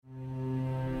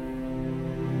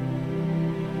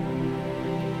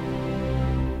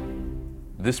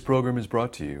This program is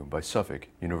brought to you by Suffolk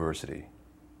University.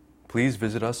 Please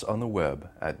visit us on the web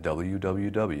at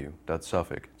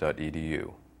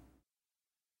www.suffolk.edu.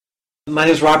 My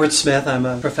name is Robert Smith. I'm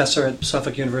a professor at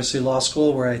Suffolk University Law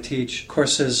School, where I teach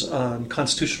courses on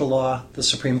constitutional law, the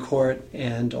Supreme Court,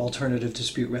 and alternative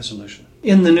dispute resolution.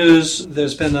 In the news,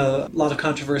 there's been a lot of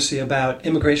controversy about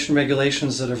immigration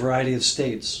regulations that a variety of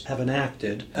states have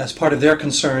enacted as part of their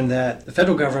concern that the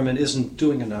federal government isn't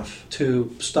doing enough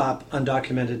to stop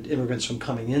undocumented immigrants from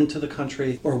coming into the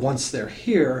country, or once they're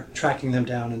here, tracking them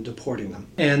down and deporting them.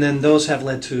 And then those have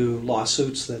led to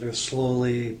lawsuits that are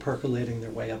slowly percolating their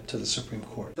way up to the Supreme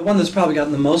Court. The one that's probably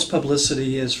gotten the most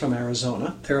publicity is from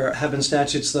Arizona. There have been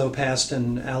statutes, though, passed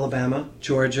in Alabama,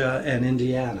 Georgia, and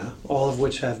Indiana, all of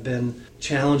which have been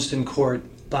challenged in court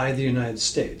by the United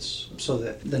States. So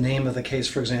that the name of the case,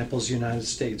 for example, is United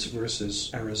States versus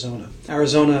Arizona.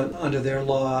 Arizona, under their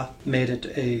law, made it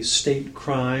a state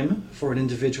crime for an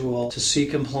individual to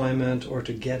seek employment or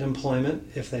to get employment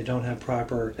if they don't have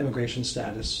proper immigration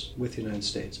status with the United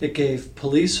States. It gave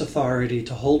police authority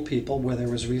to hold people where there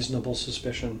was reasonable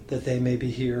suspicion that they may be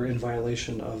here in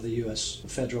violation of the U.S.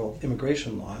 federal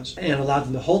immigration laws, and allowed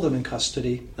them to hold them in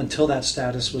custody until that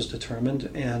status was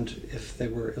determined, and if they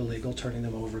were illegal, turning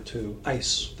them over to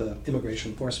ICE, the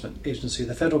Immigration Enforcement Agency of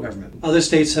the federal government. Other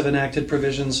states have enacted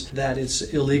provisions that it's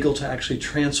illegal to actually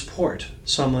transport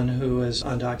someone who is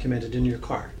undocumented in your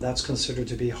car. That's considered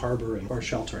to be harboring or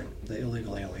sheltering the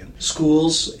illegal alien.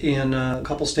 Schools in a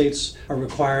couple states are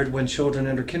required when children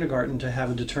enter kindergarten to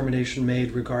have a determination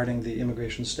made regarding the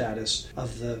immigration status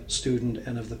of the student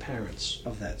and of the parents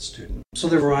of that student. So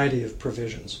there are a variety of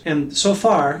provisions. And so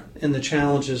far, in the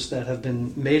challenges that have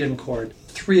been made in court,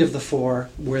 3 of the 4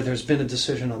 where there's been a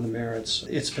decision on the merits,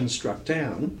 it's been struck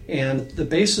down. And the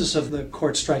basis of the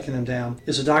court striking them down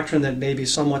is a doctrine that may be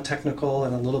somewhat technical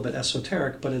and a little bit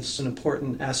esoteric, but it's an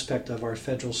important aspect of our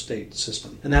federal state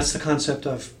system. And that's the concept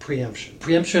of preemption.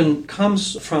 Preemption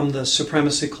comes from the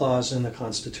supremacy clause in the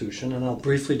Constitution, and I'll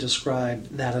briefly describe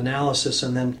that analysis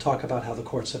and then talk about how the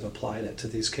courts have applied it to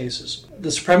these cases.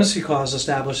 The supremacy clause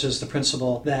establishes the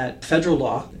principle that federal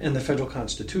law and the federal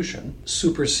Constitution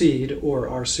supersede or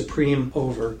are supreme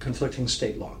over conflicting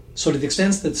state law. So to the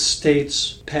extent that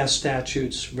states pass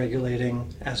statutes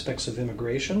regulating aspects of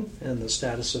immigration and the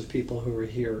status of people who are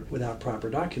here without proper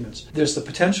documents, there's the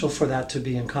potential for that to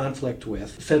be in conflict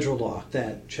with federal law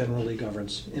that generally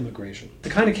governs immigration. The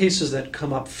kind of cases that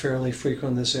come up fairly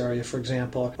frequent in this area, for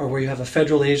example, are where you have a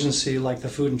federal agency like the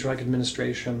Food and Drug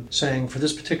Administration saying, for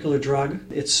this particular drug,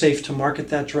 it's safe to market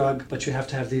that drug, but you have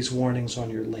to have these warnings on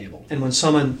your label. And when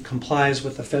someone complies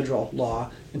with the federal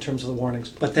law in terms of the warnings,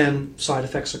 but then side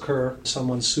effects occur,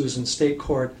 someone sues in state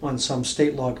court on some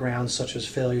state law grounds, such as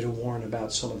failure to warn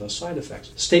about some of those side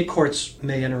effects. State courts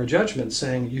may enter a judgment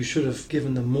saying you should have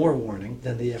given them more warning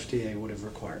than the FDA would have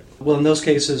required. Well, in those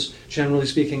cases, generally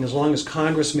speaking, as long as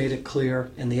Congress made it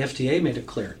clear and the FDA made it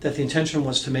clear that the intention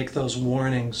was to make those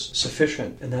warnings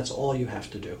sufficient, and that's all you have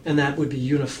to do, and that would be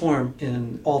uniform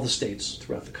in all the states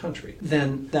throughout the country,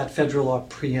 then that federal law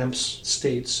preempts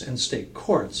states and state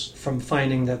courts from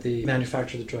finding that the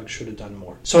manufacturer of the drug should have done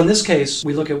more. So in this case,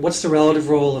 we look at what's the relative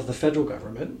role of the federal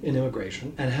government in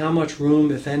immigration and how much room,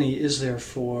 if any, is there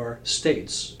for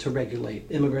states to regulate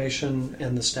immigration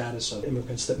and the status of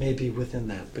immigrants that may be within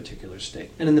that particular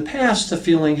state. And in the past, the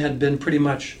feeling had been pretty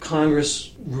much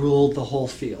Congress ruled the whole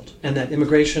field, and that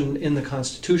immigration in the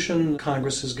Constitution,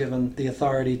 Congress is given the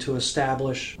authority to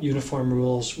establish uniform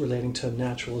rules relating to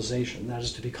naturalization, that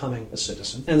is to becoming a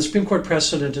citizen. And the Supreme Court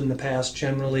precedent in the past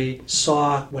generally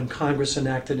saw, when Congress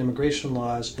enacted immigration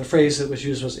laws, the phrase that was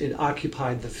used was it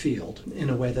occupied the field in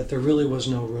a way that there really was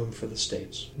no room for the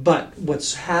states. But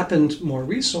what's happened more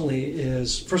recently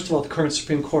is, first of all, the current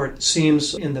Supreme Court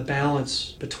seems in the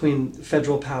balance between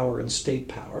federal power and state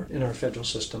power in our federal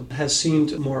system, has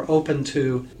seemed more open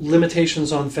to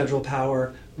limitations on federal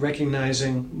power,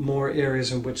 recognizing more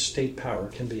areas in which state power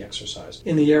can be exercised.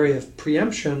 In the area of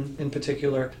preemption, in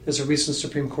particular, there's a recent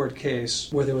Supreme Court case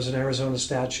where there was an Arizona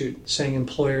statute saying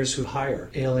employers who hire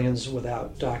aliens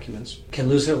without documents can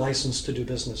lose their license to do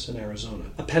business in Arizona.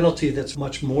 A penalty that's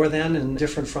much more than and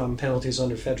different from penalties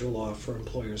under federal law for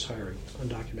employers hiring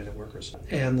undocumented workers.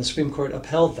 And the Supreme Court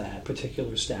upheld that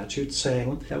particular statute,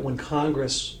 saying that when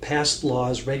Congress passed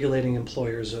laws regulating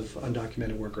employers of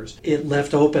undocumented workers, it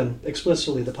left open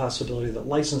explicitly the possibility that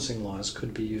licensing laws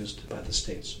could be used by the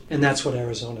states. And that's what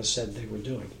Arizona said they were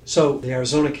doing. So the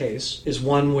Arizona case is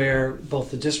one where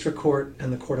both the District Court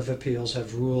and the Court of Appeals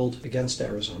have ruled against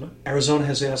Arizona. Arizona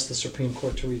has asked the Supreme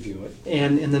Court to review it.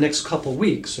 And in the next couple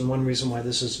weeks, and one reason why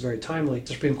this is very timely,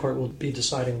 the Supreme Court will be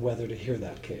deciding whether to hear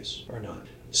that case or not.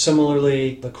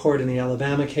 Similarly, the court in the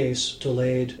Alabama case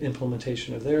delayed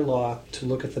implementation of their law to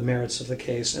look at the merits of the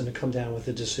case and to come down with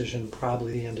a decision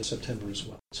probably the end of September as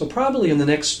well. So probably in the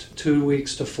next 2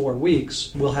 weeks to 4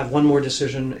 weeks, we'll have one more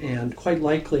decision, and quite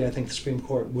likely I think the Supreme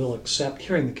Court will accept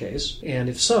hearing the case. And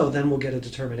if so, then we'll get a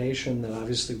determination that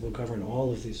obviously will govern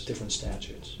all of these different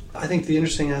statutes. I think the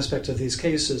interesting aspect of these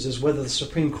cases is whether the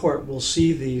Supreme Court will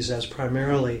see these as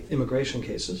primarily immigration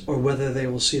cases or whether they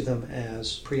will see them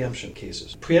as preemption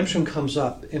cases. Preemption comes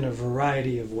up in a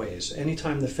variety of ways.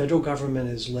 Anytime the federal government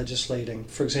is legislating,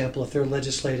 for example, if they're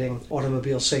legislating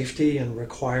automobile safety and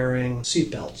requiring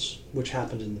seatbelts, which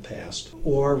happened in the past,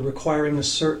 or requiring a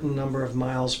certain number of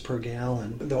miles per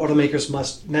gallon. The automakers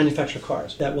must manufacture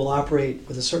cars that will operate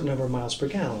with a certain number of miles per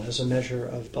gallon as a measure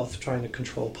of both trying to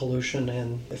control pollution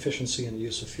and efficiency in the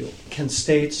use of fuel. Can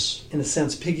states, in a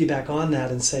sense, piggyback on that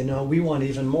and say, no, we want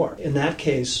even more? In that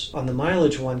case, on the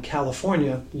mileage one,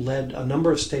 California led a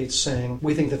number of states saying,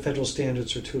 we think the federal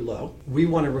standards are too low. We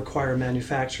want to require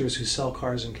manufacturers who sell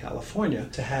cars in California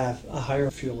to have a higher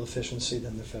fuel efficiency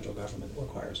than the federal government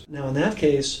requires. Now, in that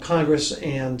case, Congress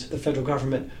and the federal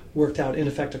government worked out, in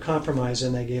effect, a compromise,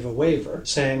 and they gave a waiver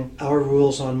saying our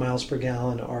rules on miles per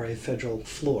gallon are a federal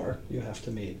floor you have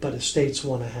to meet. But if states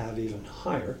want to have even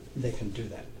higher, they can do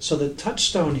that. So the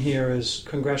touchstone here is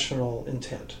congressional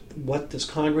intent. What does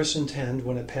Congress intend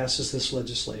when it passes this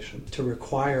legislation to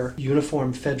require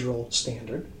uniform federal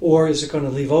standard? Or is it going to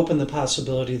leave open the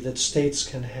possibility that states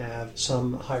can have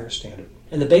some higher standard?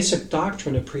 And the basic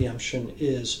doctrine of preemption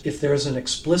is if there is an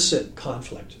explicit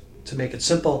conflict. To make it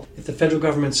simple, if the federal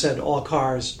government said all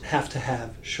cars have to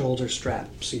have shoulder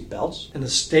strap seat belts, and the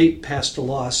state passed a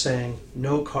law saying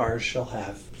no cars shall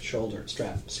have shoulder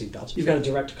strap seat belts, you've got a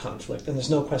direct conflict, and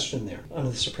there's no question there. Under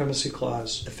the Supremacy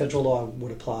Clause, the federal law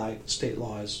would apply, state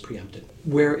law is preempted.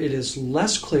 Where it is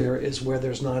less clear is where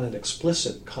there's not an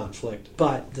explicit conflict,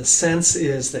 but the sense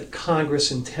is that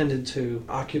Congress intended to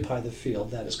occupy the field,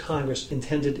 that is, Congress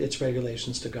intended its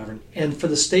regulations to govern, and for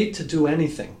the state to do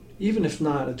anything, even if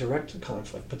not a direct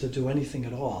conflict, but to do anything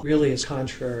at all, really is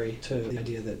contrary to the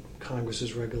idea that Congress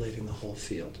is regulating the whole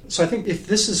field. So I think if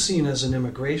this is seen as an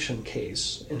immigration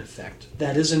case, in effect,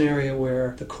 that is an area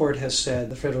where the court has said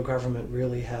the federal government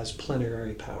really has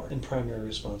plenary power and primary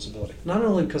responsibility. Not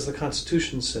only because the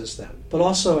Constitution says that, but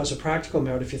also as a practical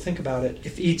matter, if you think about it,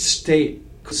 if each state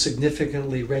could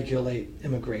significantly regulate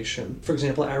immigration. For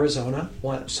example, Arizona,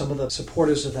 some of the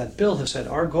supporters of that bill have said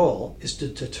our goal is to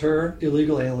deter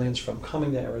illegal aliens from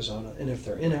coming to Arizona, and if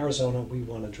they're in Arizona, we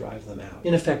want to drive them out.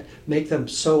 In effect, make them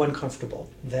so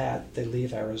uncomfortable that they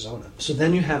leave Arizona. So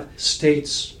then you have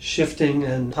states shifting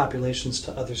and populations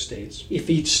to other states. If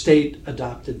each state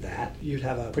adopted that, you'd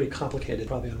have a pretty complicated,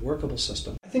 probably unworkable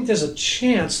system. I think there's a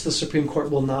chance the Supreme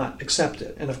Court will not accept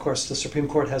it. And of course, the Supreme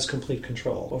Court has complete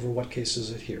control over what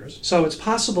cases it hears. So it's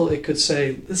possible it could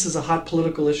say, this is a hot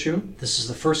political issue. This is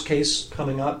the first case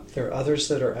coming up. There are others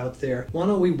that are out there. Why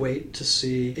don't we wait to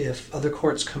see if other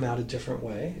courts come out a different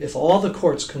way? If all the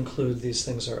courts conclude these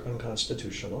things are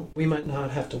unconstitutional, we might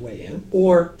not have to weigh in.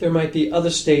 Or there might be other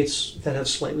states that have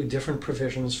slightly different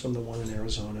provisions from the one in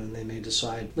Arizona, and they may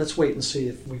decide, let's wait and see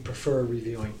if we prefer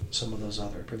reviewing some of those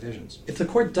other provisions. If the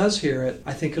court does hear it,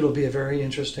 I think it'll be a very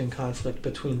interesting conflict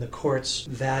between the court's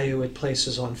value it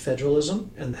places on federalism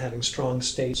and having strong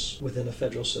states within a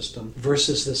federal system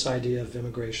versus this idea of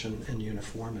immigration and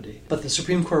uniformity. But the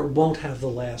Supreme Court won't have the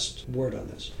last word on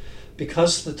this,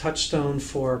 because the touchstone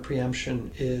for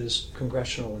preemption is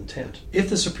congressional intent.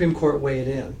 If the Supreme Court weighed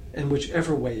in, and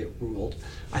whichever way it ruled,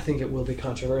 I think it will be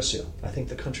controversial. I think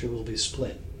the country will be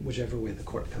split, whichever way the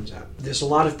court comes out. There's a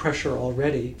lot of pressure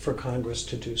already for Congress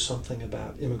to do something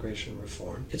about immigration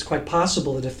reform. It's quite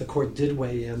possible that if the court did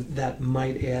weigh in, that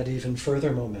might add even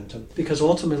further momentum, because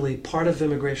ultimately part of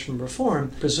immigration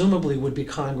reform presumably would be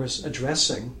Congress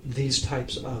addressing these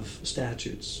types of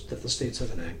statutes that the states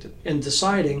have enacted and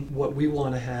deciding what we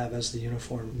want to have as the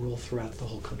uniform rule throughout the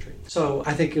whole country. So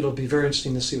I think it'll be very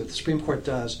interesting to see what the Supreme Court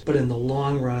does, but in the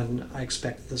long run, I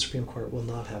expect the Supreme Court will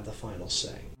not have the final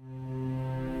say.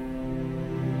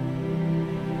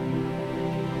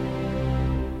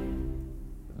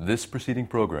 This preceding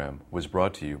program was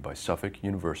brought to you by Suffolk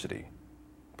University.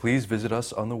 Please visit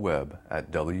us on the web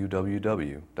at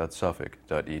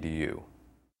www.suffolk.edu.